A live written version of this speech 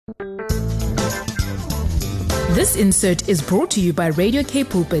This insert is brought to you by Radio K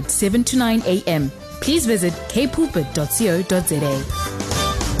Pulpit 7 to 9 a.m. Please visit kpulpit.co.za.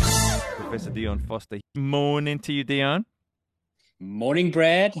 Professor Dion Foster. Morning to you, Dion. Morning,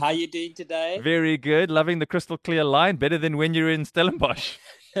 Brad. How are you doing today? Very good. Loving the crystal clear line. Better than when you're in Stellenbosch.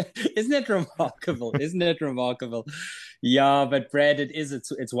 Isn't it remarkable? Isn't it remarkable? Yeah, but Brad,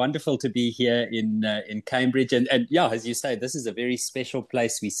 it's wonderful to be here in Cambridge, and yeah, as you say, this is a very special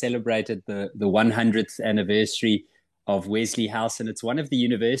place. We celebrated the 100th anniversary of Wesley House, and it's one of the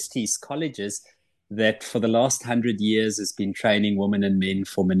university's colleges that for the last 100 years has been training women and men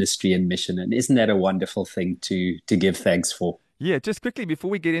for ministry and mission. And isn't that a wonderful thing to give thanks for? Yeah, just quickly before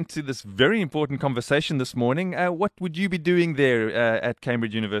we get into this very important conversation this morning, what would you be doing there at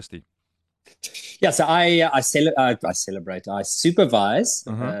Cambridge University? Yeah, so I supervise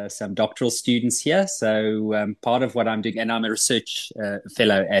some doctoral students here. So part of what I'm doing, and I'm a research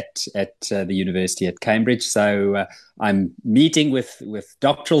fellow at the university at Cambridge. So I'm meeting with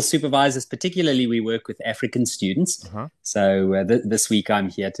doctoral supervisors. Particularly, we work with African students. So this week I'm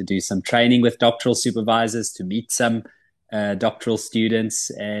here to do some training with doctoral supervisors, to meet some doctoral students,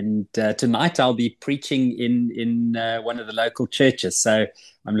 and tonight I'll be preaching in one of the local churches, so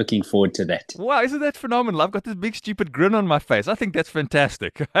I'm looking forward to that. Wow, isn't that phenomenal? I've got this big stupid grin on my face. I think that's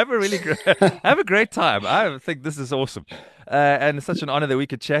fantastic. Have a great time. I think this is awesome, and it's such an honor that we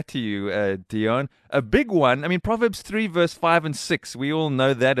could chat to you, Dion. A big one. I mean, Proverbs 3 verse 5 and 6. We all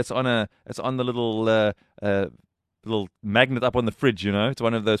know that it's on the little magnet up on the fridge, you know. It's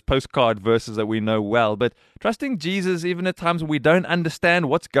one of those postcard verses that we know well. But trusting Jesus, even at times when we don't understand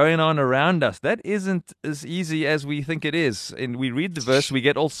what's going on around us, that isn't as easy as we think it is. And we read the verse, we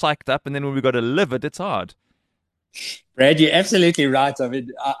get all psyched up, and then when we've got to live it, it's hard. Brad, you're absolutely right. I mean,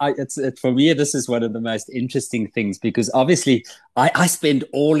 for me, this is one of the most interesting things, because obviously I spend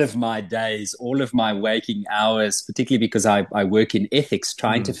all of my days, all of my waking hours, particularly because I work in ethics,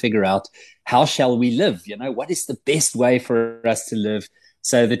 trying to figure out how shall we live? You know, what is the best way for us to live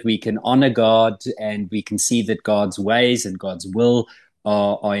so that we can honor God and we can see that God's ways and God's will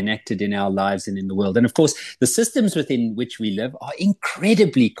are enacted in our lives and in the world. And of course, the systems within which we live are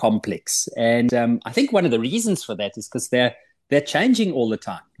incredibly complex. And I think one of the reasons for that is because they're changing all the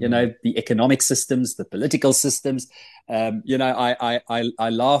time. You know, the economic systems, the political systems. You know, I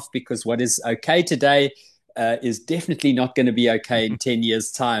laugh because what is okay today is definitely not going to be okay in 10 years'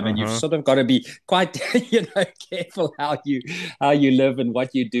 time. And you've sort of got to be quite, careful how you live and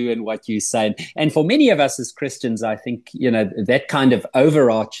what you do and what you say. And for many of us as Christians, I think, that kind of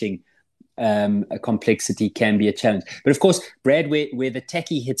overarching complexity can be a challenge. But of course, Brad, where the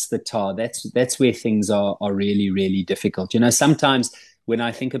tacky hits the tar, that's where things are really, really difficult. You know, sometimes when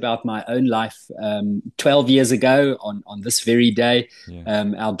I think about my own life, 12 years ago on this very day,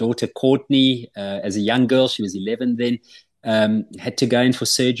 our daughter Courtney, as a young girl, she was 11 then, had to go in for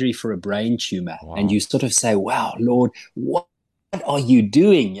surgery for a brain tumor. Wow. And you sort of say, wow, Lord, what are you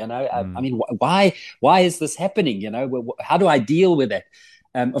doing? You know, I mean, why is this happening? You know, how do I deal with that?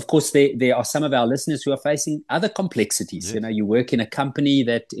 Of course, there are some of our listeners who are facing other complexities. Yes. You know, you work in a company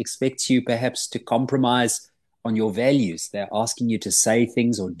that expects you perhaps to compromise on your values. They're asking you to say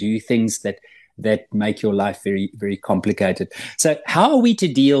things or do things that make your life very, very complicated. So how are we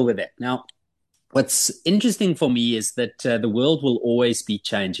to deal with that? Now, what's interesting for me is that the world will always be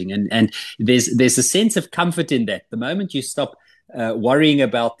changing, and there's a sense of comfort in that. The moment you stop worrying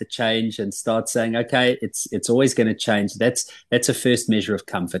about the change and start saying, okay, it's always going to change, that's a first measure of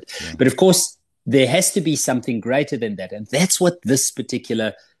comfort. Yeah. But of course, there has to be something greater than that, and that's what this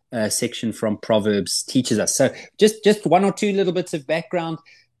particular section from Proverbs teaches us. So just one or two little bits of background.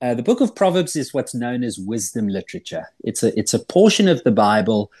 The book of Proverbs is what's known as wisdom literature. It's a portion of the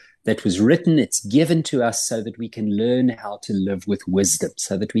Bible that was written. It's given to us so that we can learn how to live with wisdom,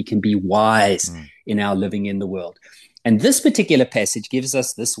 so that we can be wise in our living in the world. And this particular passage gives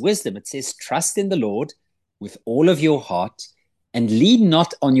us this wisdom. It says, trust in the Lord with all of your heart and lean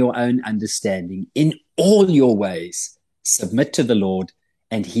not on your own understanding. In all your ways, submit to the Lord,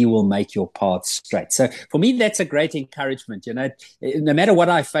 and he will make your paths straight. So for me, that's a great encouragement. You know, no matter what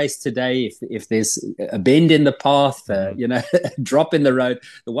I face today, if there's a bend in the path, a drop in the road,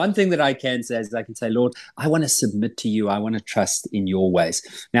 the one thing that I can say is I can say, Lord, I want to submit to you. I want to trust in your ways.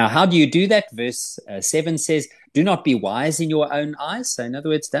 Now, how do you do that? Verse 7 says, do not be wise in your own eyes. So in other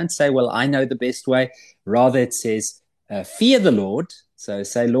words, don't say, well, I know the best way. Rather, it says, fear the Lord. So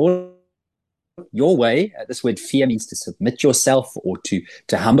say, Lord, your way. This word fear means to submit yourself or to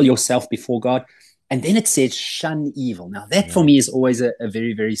humble yourself before God. And then it says shun evil. Now that for me is always a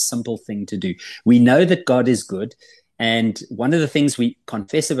very, very simple thing to do. We know that God is good, And one of the things we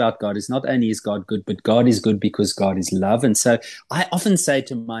confess about God is not only is God good, but God is good because God is love. And so I often say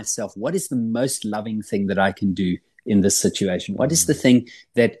to myself, what is the most loving thing that I can do in this situation? What is the thing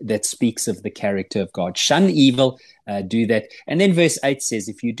that speaks of the character of God? Shun evil, do that. And then verse 8 says,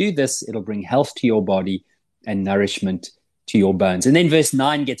 if you do this, it'll bring health to your body and nourishment to your bones. And then verse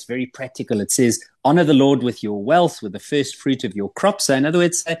 9 gets very practical. It says, honor the Lord with your wealth, with the first fruit of your crop. So in other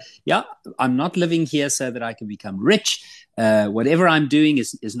words, I'm not living here so that I can become rich. Whatever I'm doing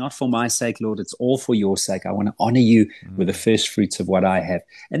is not for my sake, Lord. It's all for your sake. I want to honor you with the first fruits of what I have.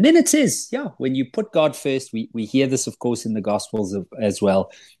 And then it says, when you put God first, we hear this, of course, in the Gospels as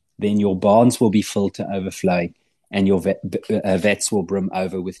well, then your barns will be filled to overflowing, and your vats will brim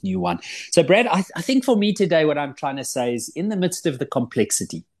over with new wine. So, Brad, I think for me today, what I'm trying to say is in the midst of the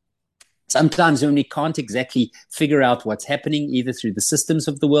complexity, sometimes when we can't exactly figure out what's happening, either through the systems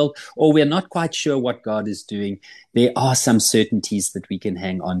of the world or we're not quite sure what God is doing, there are some certainties that we can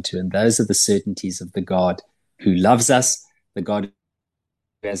hang on to. And those are the certainties of the God who loves us, the God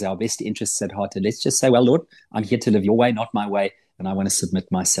who has our best interests at heart. And let's just say, well, Lord, I'm here to live your way, not my way, and I want to submit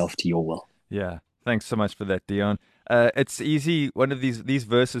myself to your will. Yeah. Thanks so much for that, Dion. It's easy. One of these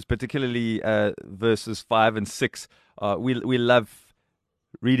verses, particularly verses 5 and 6, we love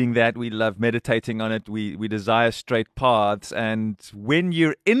reading that. We love meditating on it. We desire straight paths. And when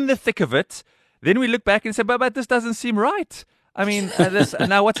you're in the thick of it, then we look back and say, but this doesn't seem right. I mean,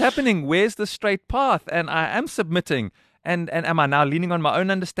 now what's happening? Where's the straight path? And I am submitting. And am I now leaning on my own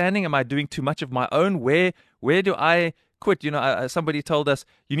understanding? Am I doing too much of my own? Where do I quit? Somebody told us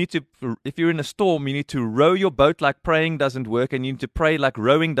if you're in a storm, you need to row your boat like praying doesn't work, and you need to pray like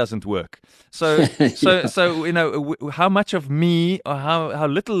rowing doesn't work. So how much of me or how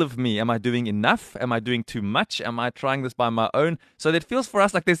little of me am I doing enough? Am I doing too much? Am I trying this by my own? So that feels for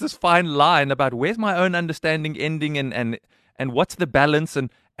us like there's this fine line about where's my own understanding ending and what's the balance,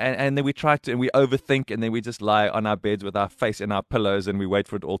 and then we try to, and we overthink, and then we just lie on our beds with our face in our pillows and we wait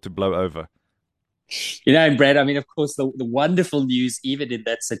for it all to blow over. And Brad, I mean, of course, the wonderful news, even in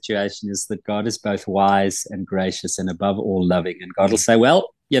that situation, is that God is both wise and gracious and above all loving. And God will say, well,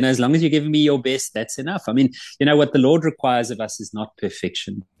 as long as you're giving me your best, that's enough. I mean, what the Lord requires of us is not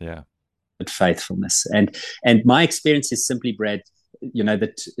perfection, but faithfulness. And my experience is simply, Brad,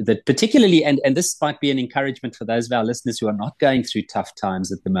 that particularly, and this might be an encouragement for those of our listeners who are not going through tough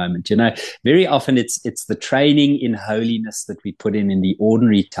times at the moment. Very often it's the training in holiness that we put in the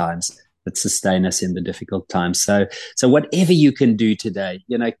ordinary times that sustain us in the difficult times. So whatever you can do today,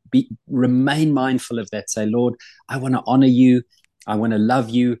 remain mindful of that. Say, Lord, I want to honor you. I want to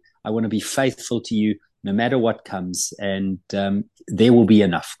love you. I want to be faithful to you no matter what comes. And there will be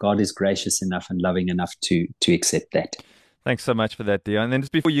enough. God is gracious enough and loving enough to accept that. Thanks so much for that, Dion. And then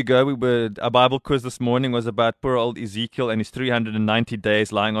just before you go, our Bible quiz this morning was about poor old Ezekiel and his 390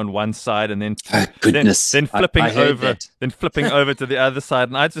 days lying on one side, and then then flipping over to the other side.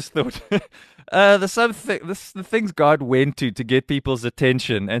 And I just thought the things God went to get people's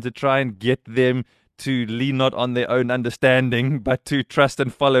attention and to try and get them to lean not on their own understanding, but to trust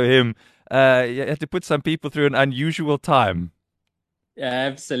and follow Him. You had to put some people through an unusual time. Yeah,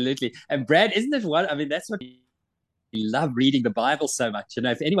 absolutely. And Brad, isn't it what? I mean, that's what love reading the Bible so much.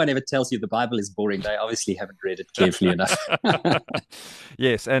 If anyone ever tells you the Bible is boring, they obviously haven't read it carefully enough.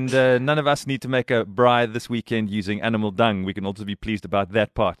 Yes, and none of us need to make a braai this weekend using animal dung. We can also be pleased about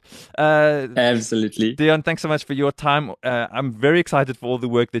that part. Absolutely. Dion, thanks so much for your time. I'm very excited for all the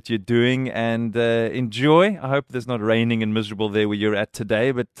work that you're doing, and enjoy. I hope there's not raining and miserable there where you're at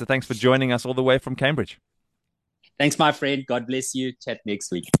today, but thanks for joining us all the way from Cambridge. Thanks, my friend. God bless you. Chat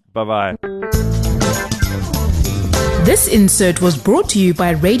next week. Bye-bye. This insert was brought to you by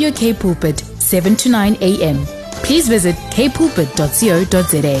Radio K Pulpit, 7 to 9 a.m. Please visit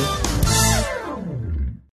kpulpit.co.za.